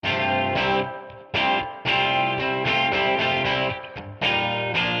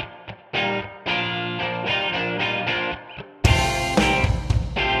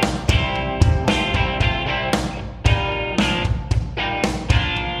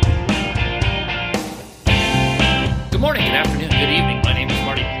morning, good afternoon, good evening. My name is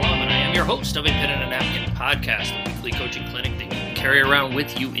Marty Plum, and I am your host of a Pen and a Napkin podcast, the weekly coaching clinic that you can carry around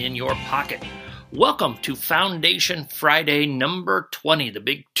with you in your pocket. Welcome to Foundation Friday number 20, the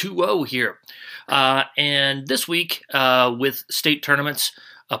big 2-0 here. And this week, with state tournaments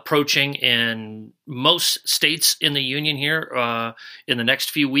approaching in most states in the union here in the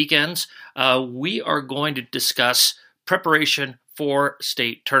next few weekends, we are going to discuss preparation for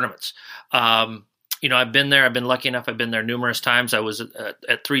state tournaments. I've been there. I've been lucky enough. I've been there numerous times. I was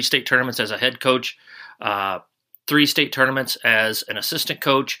at 3 state tournaments as a head coach, 3 state tournaments as an assistant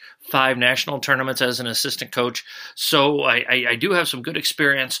coach, 5 national tournaments as an assistant coach. So I do have some good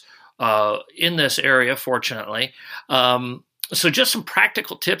experience in this area, fortunately. So just some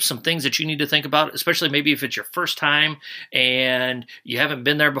practical tips, some things that you need to think about, especially maybe if it's your first time and you haven't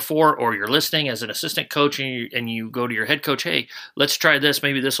been there before, or you're listening as an assistant coach and you go to your head coach, hey, let's try this.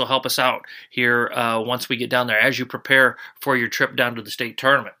 Maybe this will help us out here once we get down there as you prepare for your trip down to the state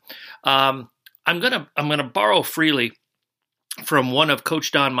tournament. I'm gonna borrow freely from one of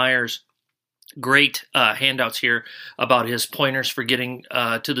Coach Don Meyer's great handouts here about his pointers for getting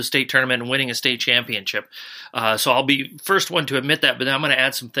to the state tournament and winning a state championship. So I'll be first one to admit that, but then I'm going to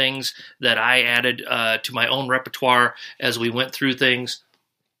add some things that I added to my own repertoire as we went through things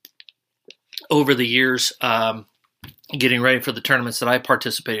over the years, getting ready for the tournaments that I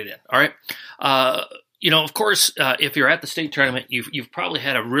participated in. All right. Of course, if you're at the state tournament, you've probably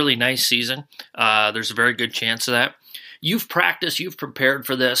had a really nice season. There's a very good chance of that. You've practiced, you've prepared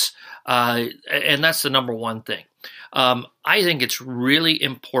for this, and that's the number one thing. I think it's really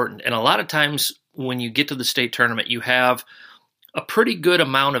important, and a lot of times when you get to the state tournament, you have a pretty good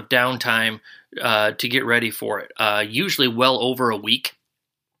amount of downtime to get ready for it, usually well over a week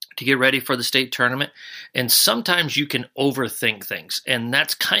to get ready for the state tournament, and sometimes you can overthink things, and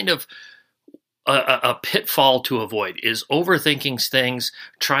that's kind of a pitfall to avoid, is overthinking things,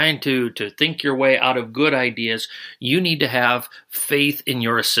 trying to think your way out of good ideas. You need to have faith in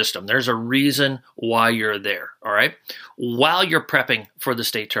your system. There's a reason why you're there, all right? While you're prepping for the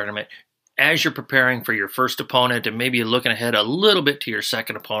state tournament, as you're preparing for your first opponent and maybe looking ahead a little bit to your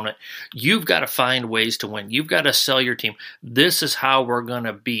second opponent, you've got to find ways to win. You've got to sell your team. This is how we're going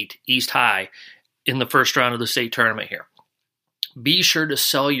to beat East High in the first round of the state tournament here. Be sure to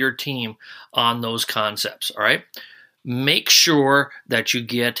sell your team on those concepts, all right? Make sure that you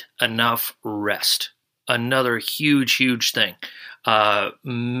get enough rest. Another huge, huge thing.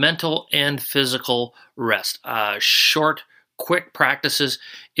 Mental and physical rest. Short, quick practices.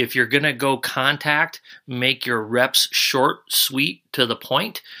 If you're going to go contact, make your reps short, sweet, to the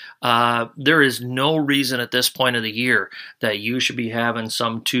point. There is no reason at this point of the year that you should be having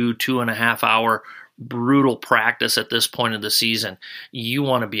some 2.5 hour brutal practice at this point of the season. You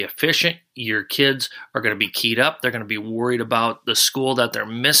want to be efficient. Your kids are going to be keyed up. They're going to be worried about the school that they're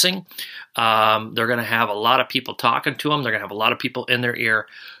missing. They're going to have a lot of people talking to them. They're going to have a lot of people in their ear.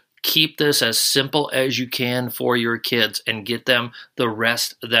 Keep this as simple as you can for your kids and get them the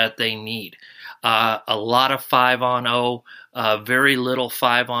rest that they need. A lot of 5-on-0, very little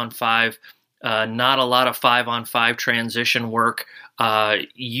 5-on-5, not a lot of 5-on-5 transition work.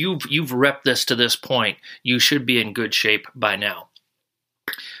 You've repped this to this point. You should be in good shape by now.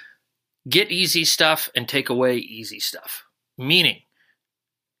 Get easy stuff and take away easy stuff. Meaning,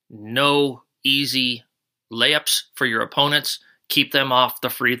 no easy layups for your opponents. Keep them off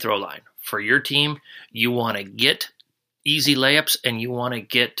the free throw line. For your team, you want to get easy layups and you want to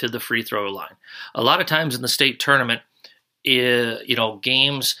get to the free throw line. A lot of times in the state tournament,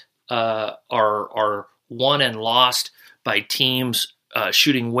 games are won and lost by teams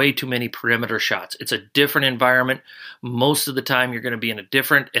shooting way too many perimeter shots. It's a different environment. Most of the time, you're going to be in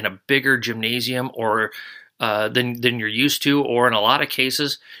a bigger gymnasium or than you're used to, or in a lot of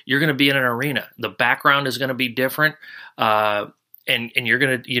cases, you're going to be in an arena. The background is going to be different, and you're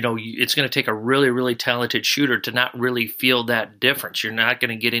going to, it's going to take a really, really talented shooter to not really feel that difference. You're not going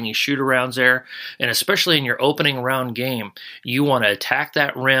to get any shoot-arounds there, and especially in your opening round game, you want to attack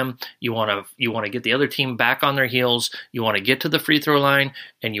that rim. You want to get the other team back on their heels. You want to get to the free throw line,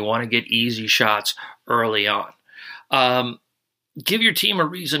 and you want to get easy shots early on. Give your team a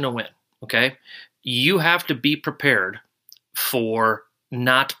reason to win. Okay, you have to be prepared for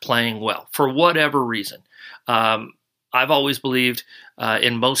not playing well for whatever reason. I've always believed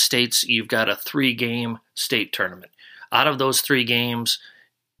in most states you've got a 3-game state tournament. Out of those 3 games,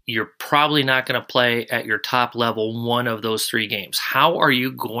 you're probably not going to play at your top level one of those 3 games. How are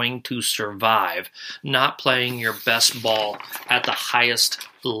you going to survive not playing your best ball at the highest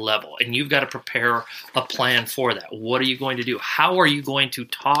level, and you've got to prepare a plan for that. What are you going to do? How are you going to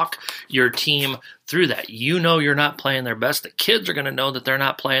talk your team through that? You know you're not playing their best. The kids are going to know that they're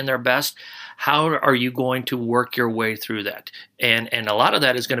not playing their best. How are you going to work your way through that? And a lot of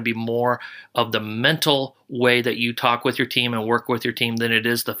that is going to be more of the mental way that you talk with your team and work with your team than it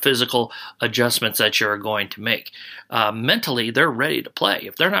is the physical adjustments that you're going to make. Mentally, they're ready to play.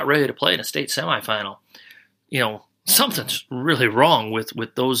 If they're not ready to play in a state semifinal, something's really wrong with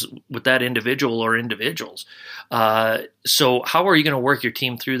that individual or individuals. So how are you going to work your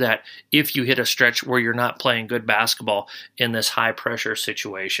team through that if you hit a stretch where you're not playing good basketball in this high pressure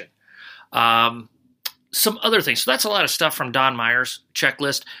situation? Some other things. So that's a lot of stuff from Don Meyer's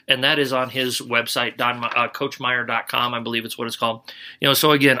checklist, and that is on his website, coachmeyer.com, I believe it's what it's called.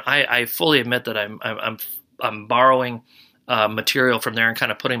 So again, I fully admit that I'm borrowing material from there and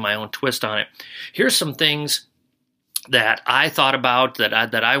kind of putting my own twist on it. Here's some things that I thought about,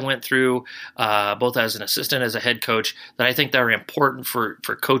 that I went through, both as an assistant, as a head coach, that I think that are important for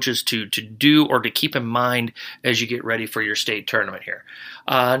coaches to do or to keep in mind as you get ready for your state tournament here.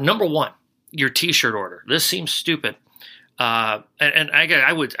 Number one, your T-shirt order. This seems stupid, and I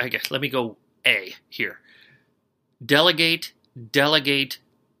guess let me go A here. Delegate.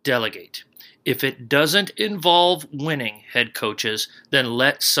 If it doesn't involve winning, head coaches, then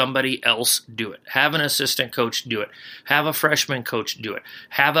let somebody else do it. Have an assistant coach do it. Have a freshman coach do it.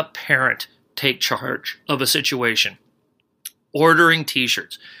 Have a parent take charge of a situation. Ordering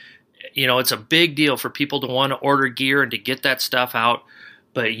T-shirts. It's a big deal for people to want to order gear and to get that stuff out,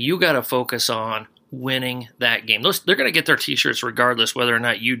 but you got to focus on winning that game. They're going to get their T-shirts regardless whether or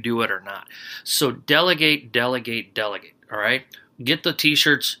not you do it or not. So delegate, all right? Get the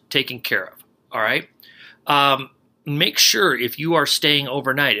T-shirts taken care of. All right. Make sure if you are staying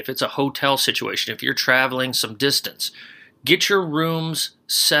overnight, if it's a hotel situation, if you're traveling some distance, get your rooms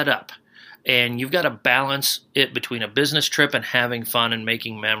set up. And you've got to balance it between a business trip and having fun and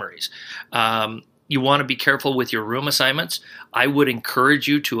making memories. You want to be careful with your room assignments. I would encourage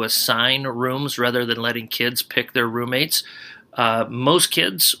you to assign rooms rather than letting kids pick their roommates. Most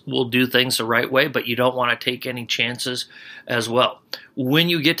kids will do things the right way, but you don't want to take any chances as well. When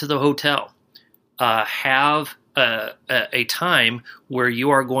you get to the hotel, have a time where you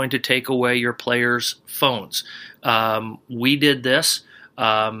are going to take away your players' phones. We did this,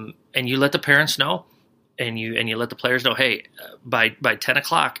 and you let the parents know, and you let the players know, hey, by 10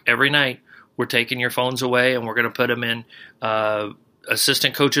 o'clock every night, we're taking your phones away, and we're going to put them in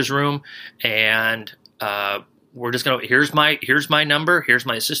assistant coach's room, and we're just going to, here's my number, here's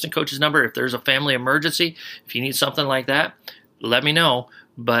my assistant coach's number. If there's a family emergency, if you need something like that, let me know,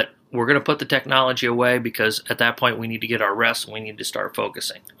 but we're going to put the technology away because at that point we need to get our rest and we need to start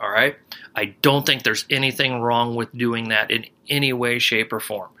focusing, all right? I don't think there's anything wrong with doing that in any way, shape, or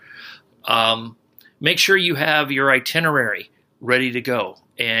form. Make sure you have your itinerary ready to go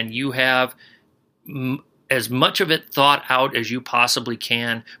and you have as much of it thought out as you possibly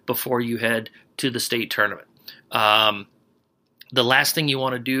can before you head to the state tournament. The last thing you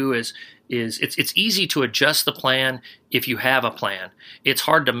want to do is it's easy to adjust the plan if you have a plan. It's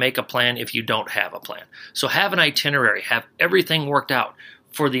hard to make a plan if you don't have a plan. So have an itinerary, have everything worked out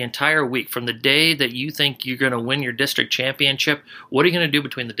for the entire week. From the day that you think you're going to win your district championship, what are you going to do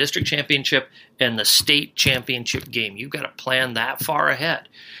between the district championship and the state championship game? You've got to plan that far ahead.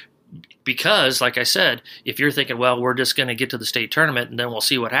 Because, like I said, if you're thinking, well, we're just going to get to the state tournament and then we'll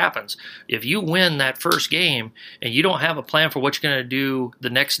see what happens. If you win that first game and you don't have a plan for what you're going to do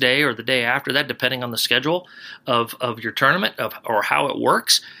the next day or the day after that, depending on the schedule of your tournament or how it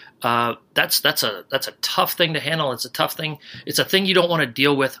works, that's a tough thing to handle. It's a tough thing. It's a thing you don't want to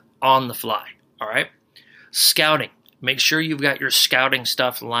deal with on the fly. All right. Scouting. Make sure you've got your scouting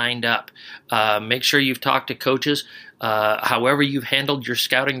stuff lined up. Make sure you've talked to coaches. However you've handled your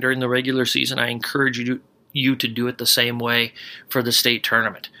scouting during the regular season, I encourage you to do it the same way for the state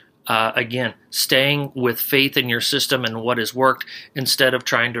tournament. Again, staying with faith in your system and what has worked instead of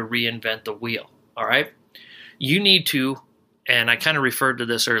trying to reinvent the wheel. All right? You need to, and I kind of referred to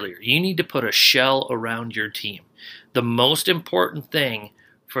this earlier, you need to put a shell around your team. The most important thing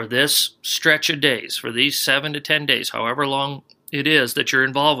for this stretch of days, for these 7 to 10 days, however long it is that you're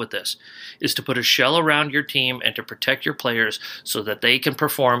involved with this, is to put a shell around your team and to protect your players so that they can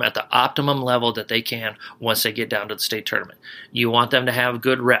perform at the optimum level that they can once they get down to the state tournament. You want them to have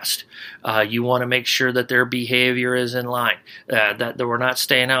good rest. You want to make sure that their behavior is in line, that we're not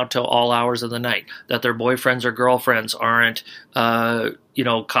staying out till all hours of the night, that their boyfriends or girlfriends aren't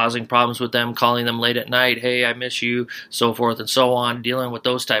causing problems with them, calling them late at night, hey, I miss you, so forth and so on, dealing with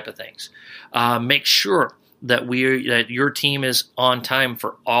those type of things. Make sure that your team is on time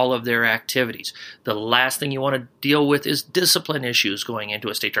for all of their activities. The last thing you want to deal with is discipline issues going into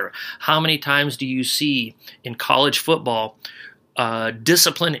a state tournament. How many times do you see in college football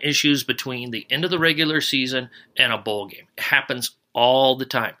discipline issues between the end of the regular season and a bowl game? It happens all the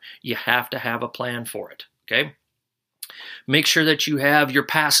time. You have to have a plan for it, okay? Make sure that you have your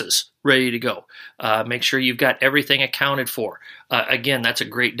passes ready to go. Make sure you've got everything accounted for. Again, that's a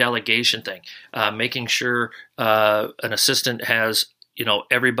great delegation thing. Making sure an assistant has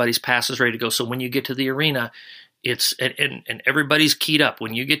everybody's passes ready to go. So when you get to the arena, and everybody's keyed up.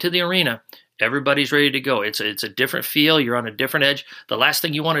 When you get to the arena, everybody's ready to go. It's a different feel. You're on a different edge. The last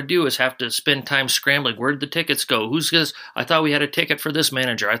thing you want to do is have to spend time scrambling. Where did the tickets go? Who's this? I thought we had a ticket for this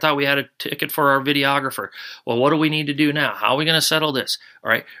manager. I thought we had a ticket for our videographer. Well, what do we need to do now? How are we going to settle this?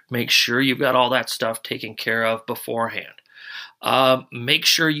 All right. Make sure you've got all that stuff taken care of beforehand. Make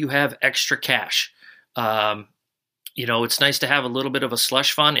sure you have extra cash. It's nice to have a little bit of a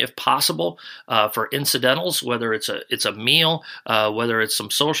slush fund if possible for incidentals, whether it's a meal, whether it's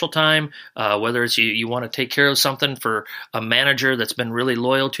some social time, whether it's you want to take care of something for a manager that's been really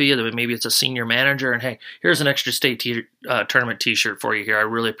loyal to you. Maybe it's a senior manager, and hey, here's an extra state tournament T-shirt for you here. I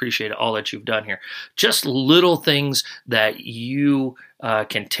really appreciate all that you've done here. Just little things that you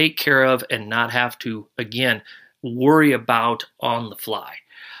can take care of and not have to, again, worry about on the fly.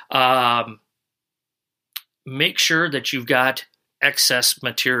 Make sure that you've got excess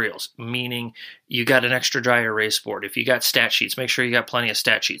materials, meaning you got an extra dry erase board. If you got stat sheets, make sure you got plenty of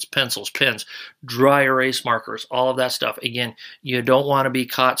stat sheets, pencils, pens, dry erase markers, all of that stuff. Again, you don't want to be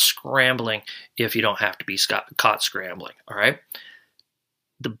caught scrambling if you don't have to be caught scrambling, all right?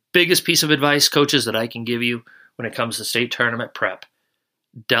 The biggest piece of advice, coaches, that I can give you when it comes to state tournament prep,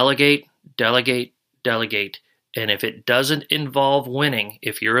 delegate, delegate, delegate. And if it doesn't involve winning,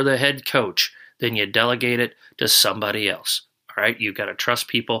 if you're the head coach, then you delegate it to somebody else. All right, you've got to trust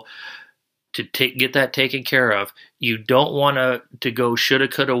people to get that taken care of. You don't want to go shoulda,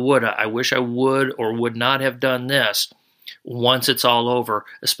 coulda, woulda. I wish I would or would not have done this once it's all over,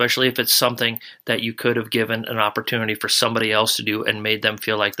 especially if it's something that you could have given an opportunity for somebody else to do and made them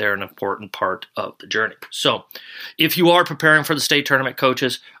feel like they're an important part of the journey. So if you are preparing for the state tournament,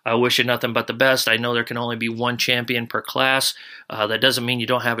 coaches, I wish you nothing but the best. I know there can only be one champion per class. That doesn't mean you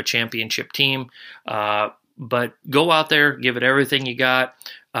don't have a championship team, but go out there, give it everything you got.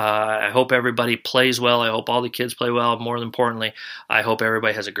 I hope everybody plays well. I hope all the kids play well. More importantly, I hope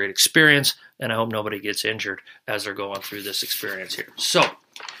everybody has a great experience, and I hope nobody gets injured as they're going through this experience here. So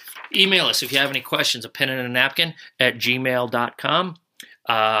email us if you have any questions, apenandanapkin@gmail.com.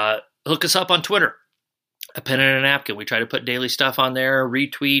 Hook us up on Twitter, A Pen and a Napkin. We try to put daily stuff on there,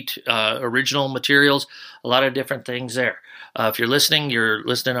 retweet original materials, a lot of different things there. If you're listening on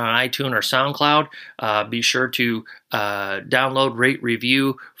iTunes or SoundCloud, be sure to download, rate,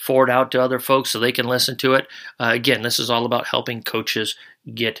 review, forward out to other folks so they can listen to it. Again, this is all about helping coaches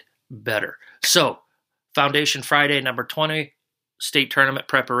get better. So, Foundation Friday, number 20, state tournament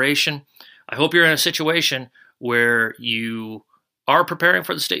preparation. I hope you're in a situation where you are preparing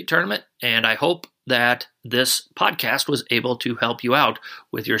for the state tournament, and I hope that this podcast was able to help you out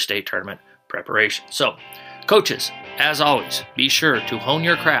with your state tournament preparation. So, coaches, as always, be sure to hone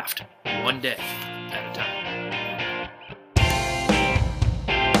your craft one day